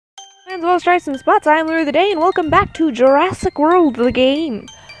Fans of all stripes and spots, I am Lure of the Day, and welcome back to Jurassic World, the game.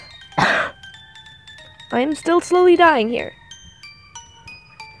 I am still slowly dying here.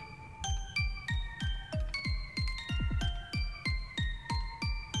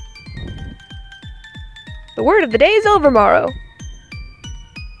 The word of the day is Overmorrow.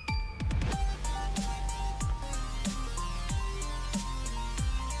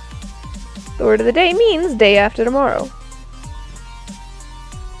 The word of the day means day after tomorrow.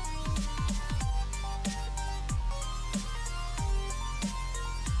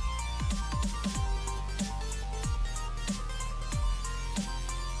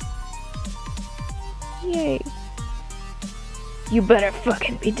 Yay. You better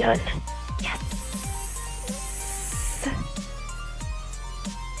fucking be done. Yes!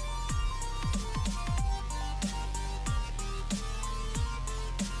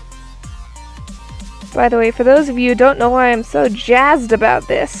 By the way, for those of you who don't know why I'm so jazzed about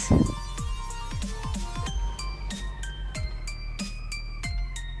this,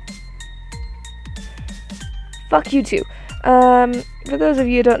 fuck you too. For those of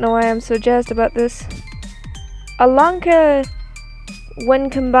you who don't know why I'm so jazzed about this, Alanka, when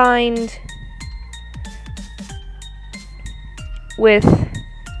combined with...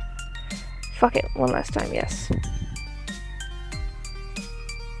 Fuck it, one last time, yes.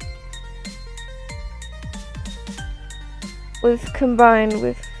 When combined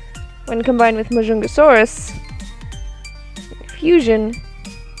with Majungasaurus, fusion,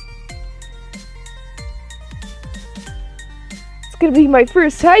 it's gonna be my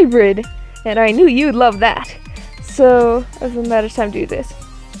first hybrid, and I knew you'd love that. So, it's a matter of time to do this.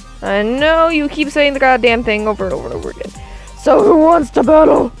 I know you keep saying the goddamn thing over and over and over again. So who wants to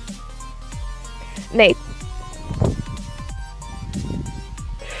battle? Nate.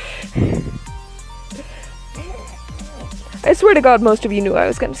 I swear to God, most of you knew I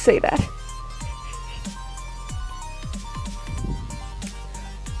was going to say that.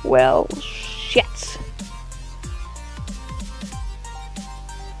 Well, shit.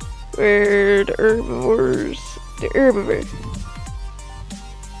 Where the herbivores? The herbivore.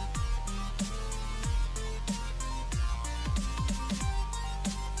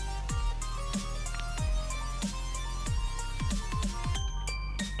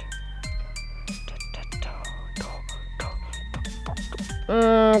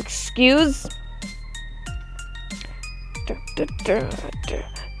 Excuse?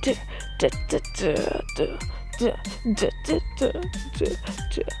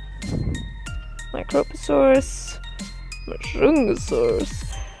 Microposaurus, Majungasaurus,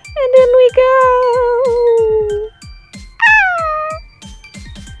 and in we go! Ah!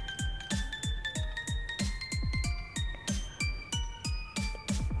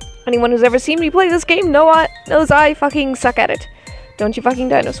 Anyone who's ever seen me play this game knows I fucking suck at it. Don't you fucking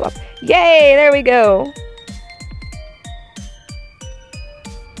dino swap. Yay! There we go!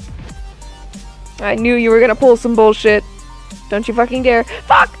 I knew you were gonna pull some bullshit. Don't you fucking dare.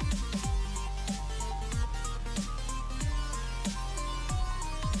 Fuck!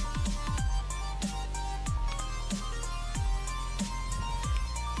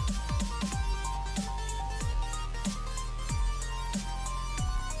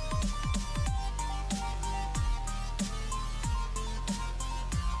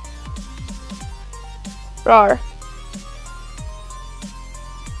 Rawr.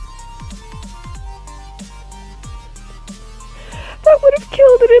 That would have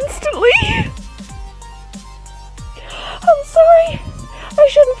killed it instantly. I'm sorry. I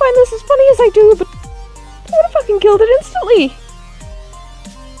shouldn't find this as funny as I do, but that would have fucking killed it instantly.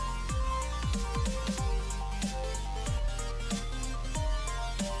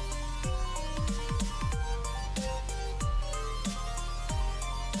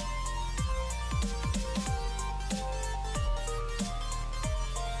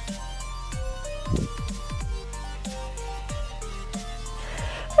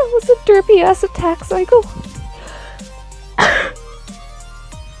 That was a derpy ass attack cycle.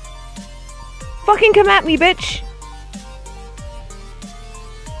 Fucking come at me, bitch!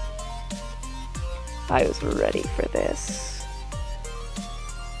 I was ready for this.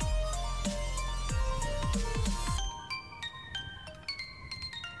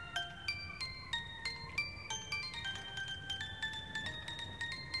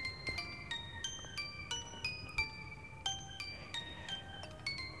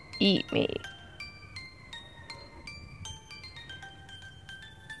 Eat me.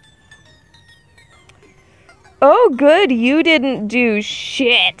 Oh, good, you didn't do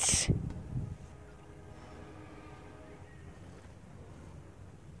shit.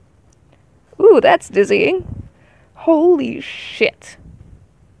 Ooh, that's dizzying. Holy shit.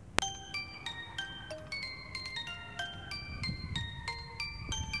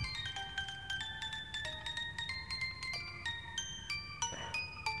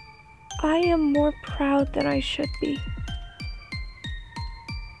 I am more proud than I should be.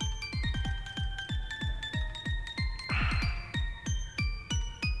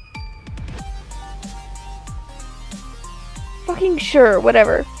 Fucking sure,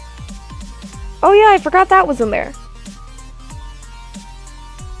 whatever. Oh yeah, I forgot that was in there.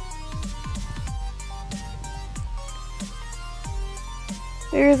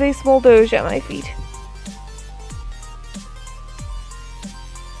 There is a small doge at my feet.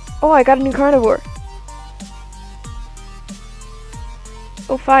 Oh, I got a new carnivore.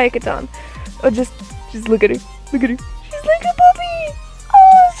 Oh, Fayakaton. Oh, just look at her. Look at her. She's like a puppy.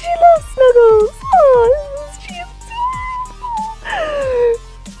 Oh, she loves snuggles. Oh, she is so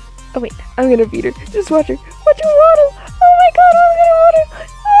beautiful. Oh wait, I'm gonna feed her. Just watch her. Watch her waddle. Oh my god, I'm gonna waddle.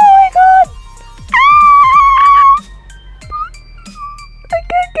 Oh my god. Ah! I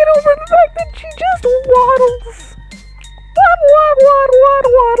can't get over the fact that she just waddles. Waddle, waddle,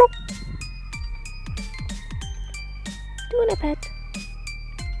 waddle, waddle. Doing a pet.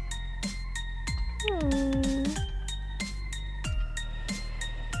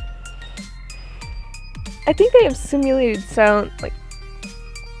 I think they have simulated sound, like,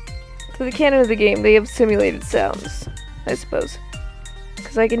 to the canon of the game, they have simulated sounds, I suppose.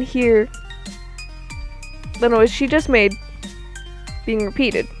 Because I can hear the noise she just made being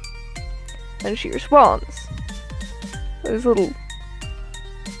repeated. And she responds. There's little...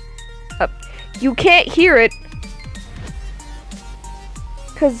 you can't hear it!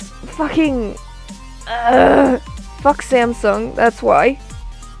 Because fucking... fuck Samsung, that's why.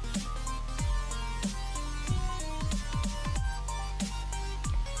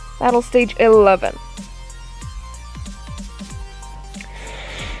 Battle stage 11.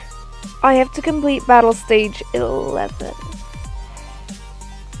 I have to complete battle stage 11.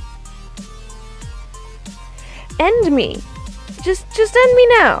 End me. Just end me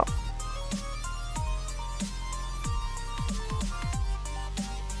now.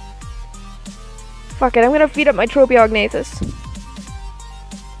 Fuck it, I'm gonna feed up my Tropiognathus.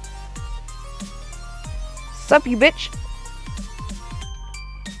 Sup, you bitch?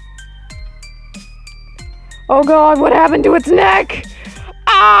 Oh god, what happened to its neck?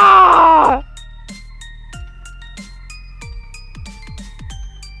 Ah!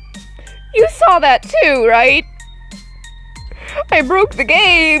 You saw that too, right? I broke the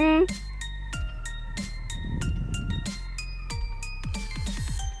game!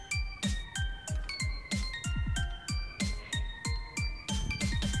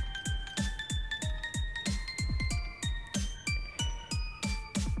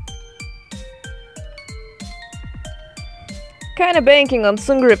 Kind of banking on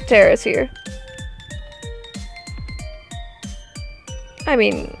Sungrip Terrace here. I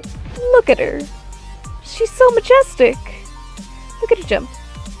mean, look at her. She's so majestic. Look at her jump.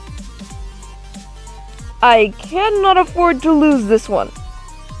 I cannot afford to lose this one.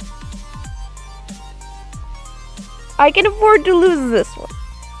 I can afford to lose this one.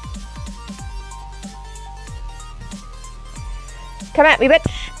 Come at me,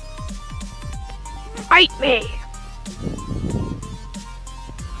 bitch. Fight me.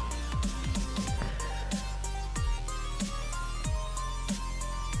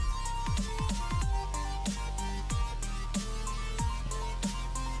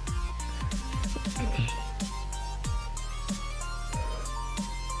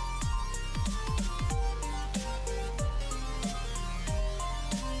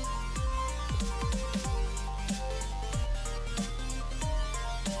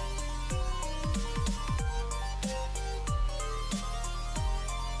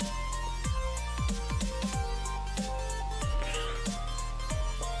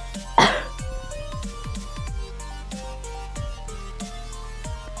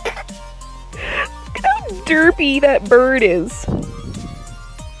 Derpy that bird is.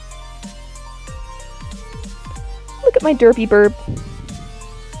 Look at my derpy bird.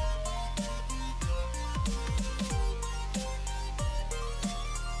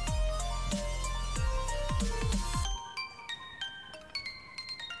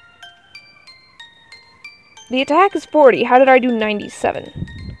 The attack is 40. How did I do 97?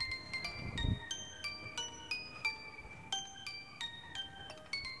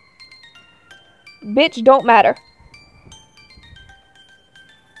 Bitch, don't matter.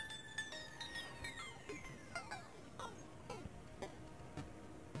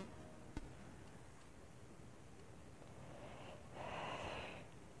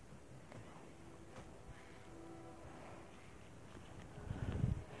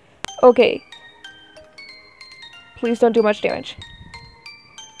 Okay. Please don't do much damage.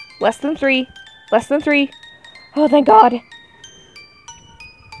 Less than 3. Less than 3. Oh, thank God.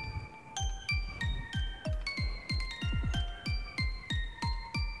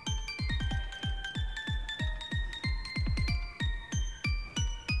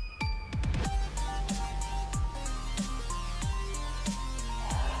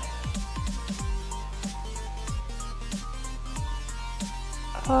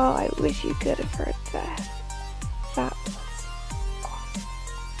 Oh, I wish you could have heard that. That was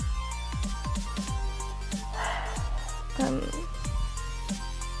awesome.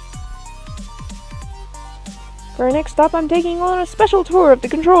 For our next stop, I'm taking on a special tour of the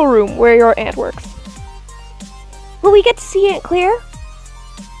control room where your aunt works. Will we get to see Aunt Claire?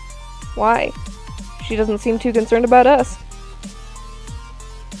 Why? She doesn't seem too concerned about us.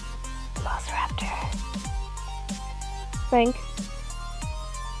 Velociraptor. Thank.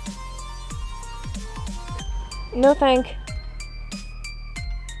 No thank.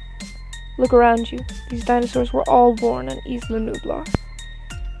 Look around you. These dinosaurs were all born on Isla Nublar.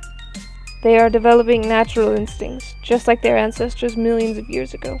 They are developing natural instincts, just like their ancestors millions of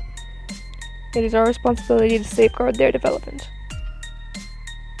years ago. It is our responsibility to safeguard their development.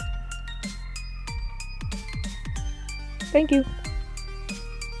 Thank you.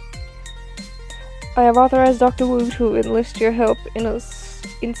 I have authorized Dr. Wu to enlist your help in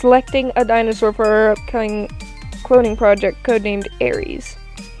selecting a dinosaur for our upcoming cloning project codenamed Ares.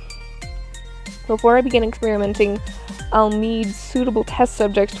 Before I begin experimenting, I'll need suitable test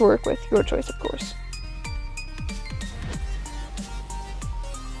subjects to work with. Your choice, of course.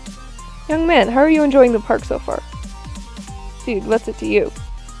 Young man, how are you enjoying the park so far? Dude, what's it to you?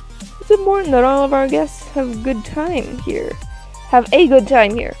 It's important that all of our guests have a good time here. That's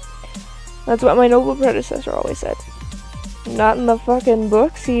what my noble predecessor always said. Not in the fucking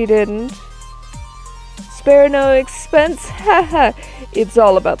books, he didn't. Spare no expense, haha. It's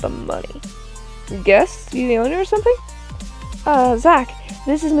all about the money. Guest? You the owner or something? Zach,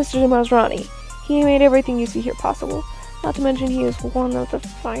 this is Mr. Masrani. He made everything you see here possible. Not to mention he is one of the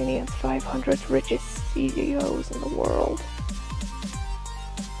Finance 500's richest CEOs in the world.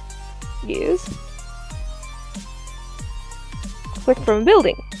 Yes? Click from a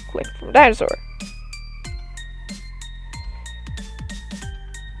building. Click from a dinosaur.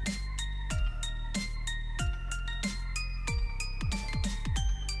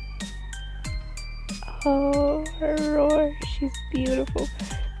 Oh, Aurora, she's beautiful.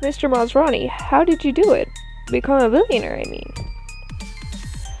 Mr. Masrani, how did you do it? Become a billionaire, I mean.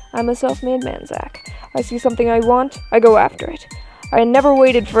 I'm a self-made man, Zach. I see something I want, I go after it. I never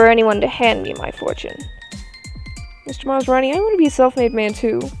waited for anyone to hand me my fortune. Mr. Masrani, I want to be a self-made man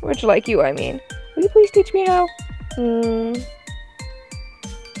too. Rich like you, I mean. Will you please teach me how?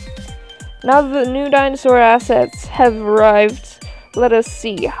 Now that the new dinosaur assets have arrived, let us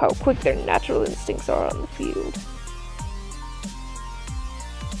see how quick their natural instincts are on the field.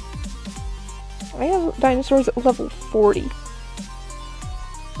 I have dinosaurs at level 40.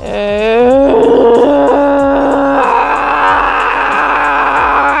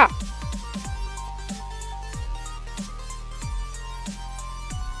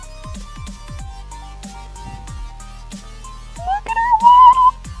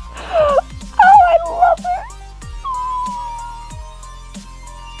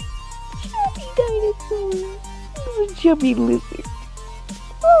 Chubby lizard.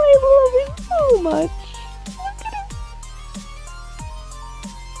 Oh, I love it so much. Look at him.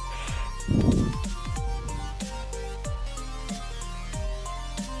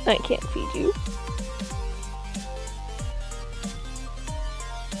 I can't feed you.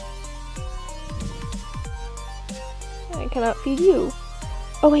 I cannot feed you.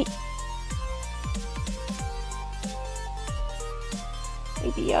 Oh, wait.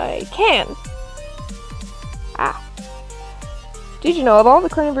 Maybe I can. Ah. Did you know of all the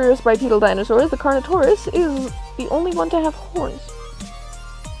carnivorous bipedal dinosaurs, the Carnotaurus is the only one to have horns?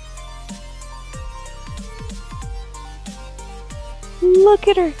 Look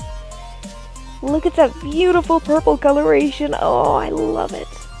at her! Look at that beautiful purple coloration. Oh, I love it.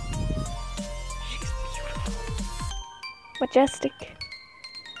 She's beautiful. Majestic.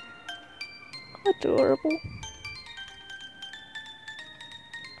 Adorable.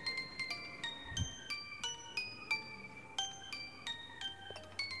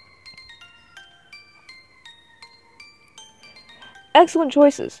 Excellent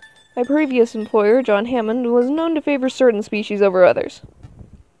choices. My previous employer, John Hammond, was known to favor certain species over others.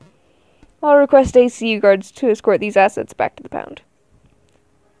 I'll request ACU guards to escort these assets back to the pound.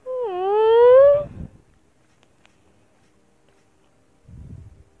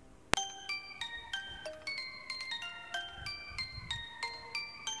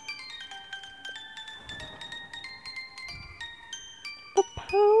 The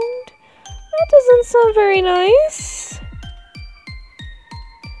pound? That doesn't sound very nice.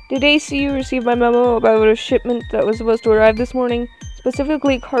 Did ACU receive my memo about a shipment that was supposed to arrive this morning?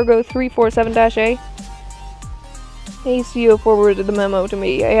 Specifically cargo 347-A? ACU forwarded the memo to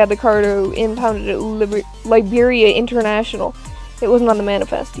me. I had the cargo impounded at Liberia International. It wasn't on the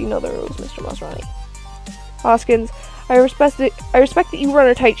manifest. You know the rules, Mr. Maserati. Hoskins, I respect that you run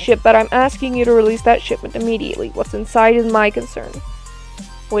a tight ship, but I'm asking you to release that shipment immediately. What's inside is my concern.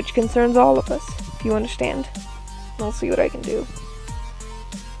 Which concerns all of us, if you understand. I'll see what I can do.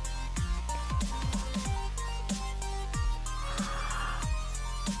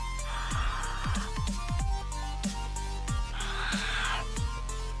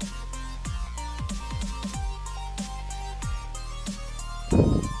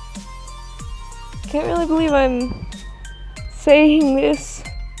 Can't really believe I'm saying this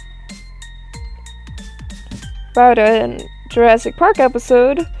about a Jurassic Park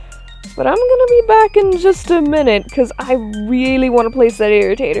episode, but I'm gonna be back in just a minute because I really want to place that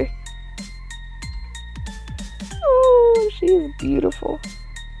irritator. Oh, she is beautiful.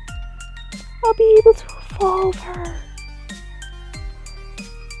 I'll be able to evolve her.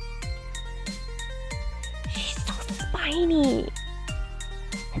 She's so spiny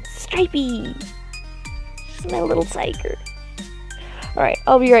and stripy. She's my little tiger. Alright,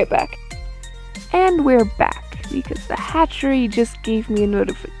 I'll be right back. And we're back, because the hatchery just gave me a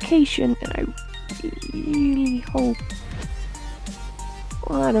notification, and I really hope...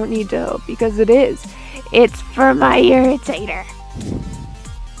 Well, I don't need to hope, because it is. It's for my irritator.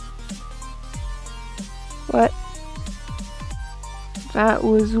 What? That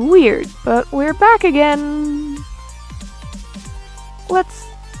was weird, but we're back again. Let's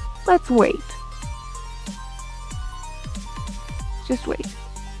wait. Just wait.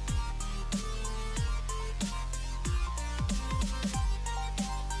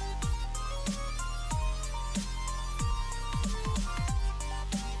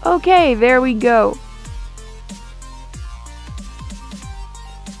 Okay, there we go.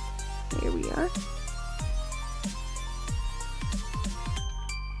 Here we are.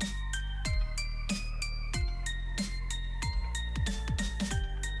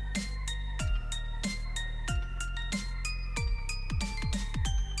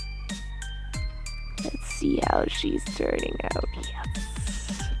 Let's see how she's turning out. Yes.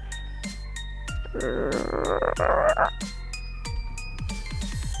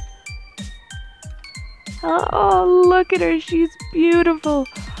 Oh, look at her. She's beautiful.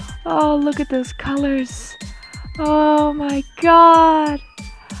 Oh, look at those colors. Oh my god.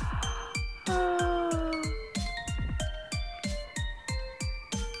 Oh.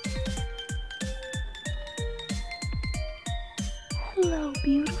 Hello,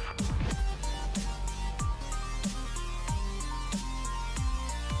 beautiful.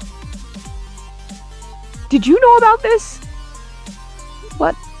 Did you know about this?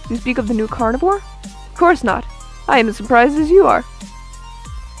 What? You speak of the new carnivore? Of course not. I am as surprised as you are.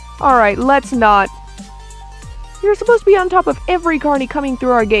 Alright, let's not. You're supposed to be on top of every carny coming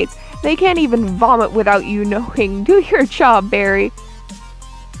through our gates. They can't even vomit without you knowing. Do your job, Barry.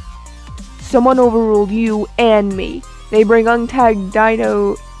 Someone overruled you and me. They bring untagged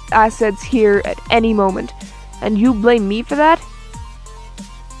dino assets here at any moment. And you blame me for that?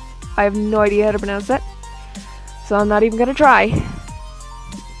 I have no idea how to pronounce that. So I'm not even gonna try.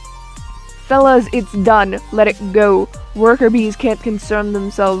 Fellas, it's done. Let it go. Worker bees can't concern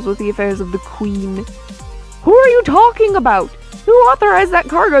themselves with the affairs of the Queen. Who are you talking about? Who authorized that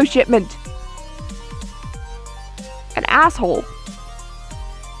cargo shipment? An asshole.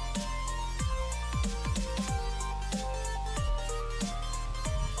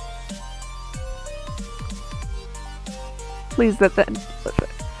 Please let that...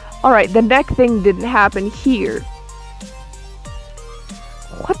 Alright, the neck thing didn't happen here.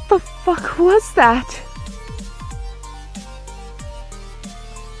 What the fuck was that?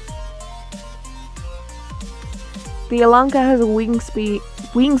 The Alanka has a wingspan.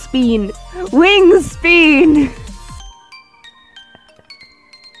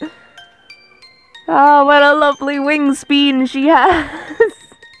 Oh, what a lovely wingspan she has.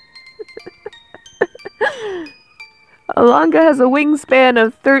 Alanka has a wingspan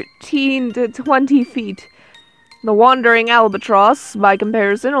of 13 to 20 feet. The wandering albatross, by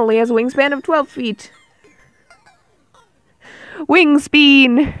comparison, only has a wingspan of 12 feet.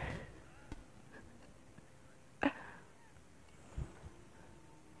 Wingspan!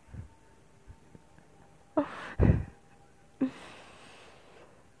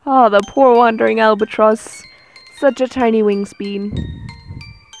 Oh, the poor wandering albatross. Such a tiny wingspan.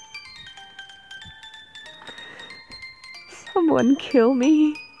 Someone kill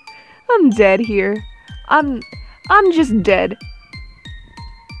me. I'm dead here. I'm just dead.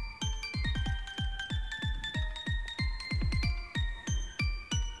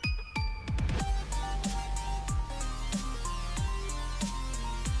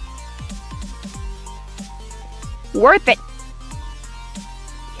 Worth it.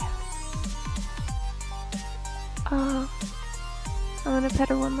 I'm gonna pet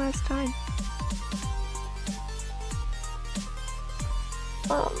her one last time.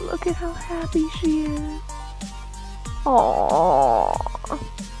 Oh, look at how happy she is. Aww.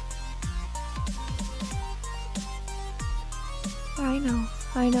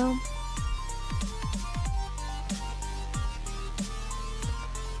 I know.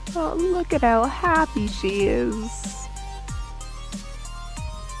 Oh, look at how happy she is.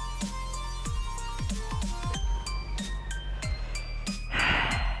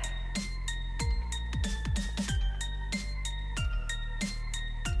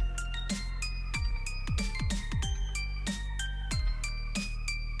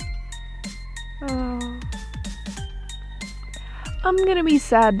 Oh. I'm gonna be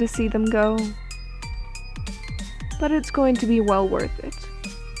sad to see them go, but it's going to be well worth it.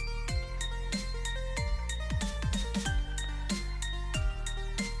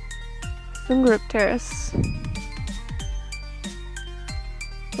 Terrace.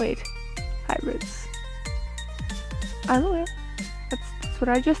 Wait, hybrids. I'm aware. That's what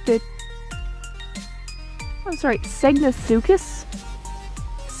I just did. I'm sorry, Segnasuchus?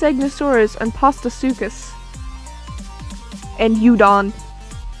 Segnosaurus and Pastasuchus. And Udon.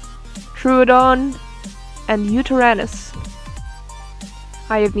 Troodon and Uteranus.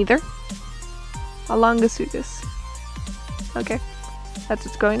 I have neither. Alongasuchus. Okay, that's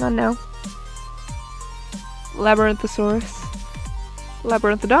what's going on now. Labyrinthosaurus,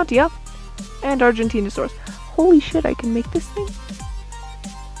 Labyrinthodontia, and Argentinosaurus. Holy shit, I can make this thing?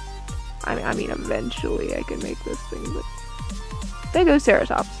 I mean, eventually I can make this thing, but...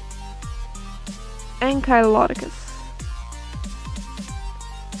 Stegoceratops. Ankylodocus.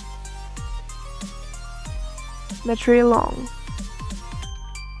 Metriolong.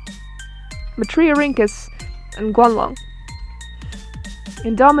 Metriorhynchus, and Guanlong.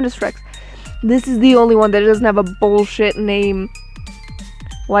 Indominus Rex. This is the only one that doesn't have a bullshit name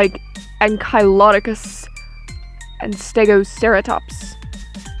like Ankylodocus and Stegoceratops.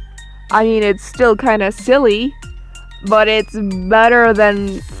 I mean, it's still kind of silly, but it's better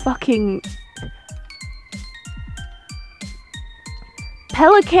than fucking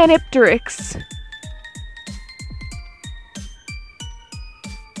Pelicanipteryx.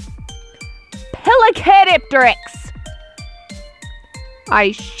 Pelicanipteryx!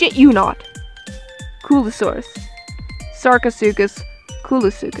 I shit you not. Coolosaurus, Sarcosuchus,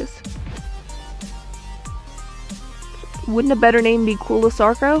 Coolosuchus. Wouldn't a better name be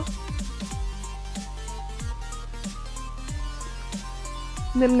Coolosarco?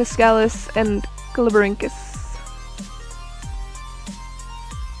 Limnoscalus and Caliburynchus.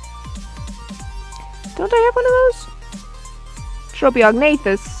 Don't I have one of those?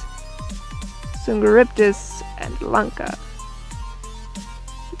 Tropiognathus, Sunguriptus, and Lanka.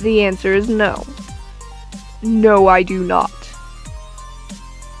 The answer is no. No, I do not.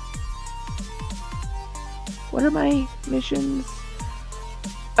 What are my missions?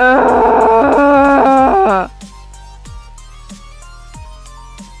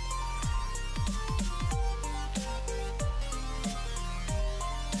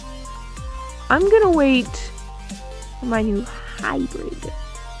 I'm gonna wait for my new hybrid.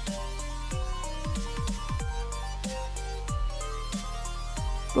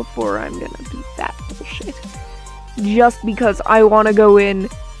 Before I'm gonna do that bullshit. Just because I wanna go in.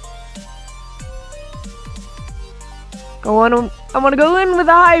 I wanna go in with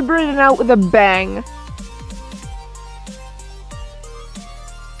a hybrid and out with a bang.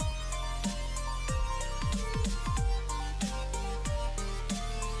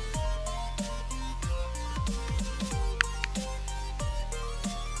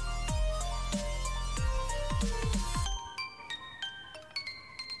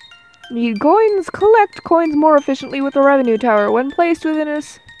 Need coins. Collect coins more efficiently with a revenue tower. When placed within a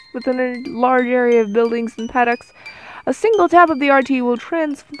large area of buildings and paddocks, a single tap of the RT will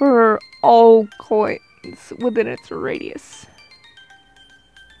transfer all coins within its radius.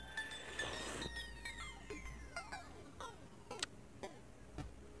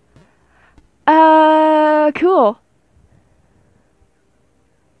 Cool.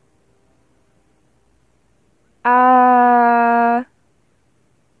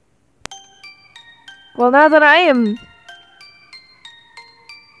 Well, now that I am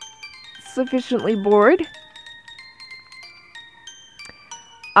sufficiently bored,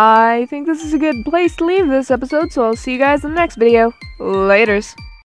 I think this is a good place to leave this episode, so I'll see you guys in the next video. Laters.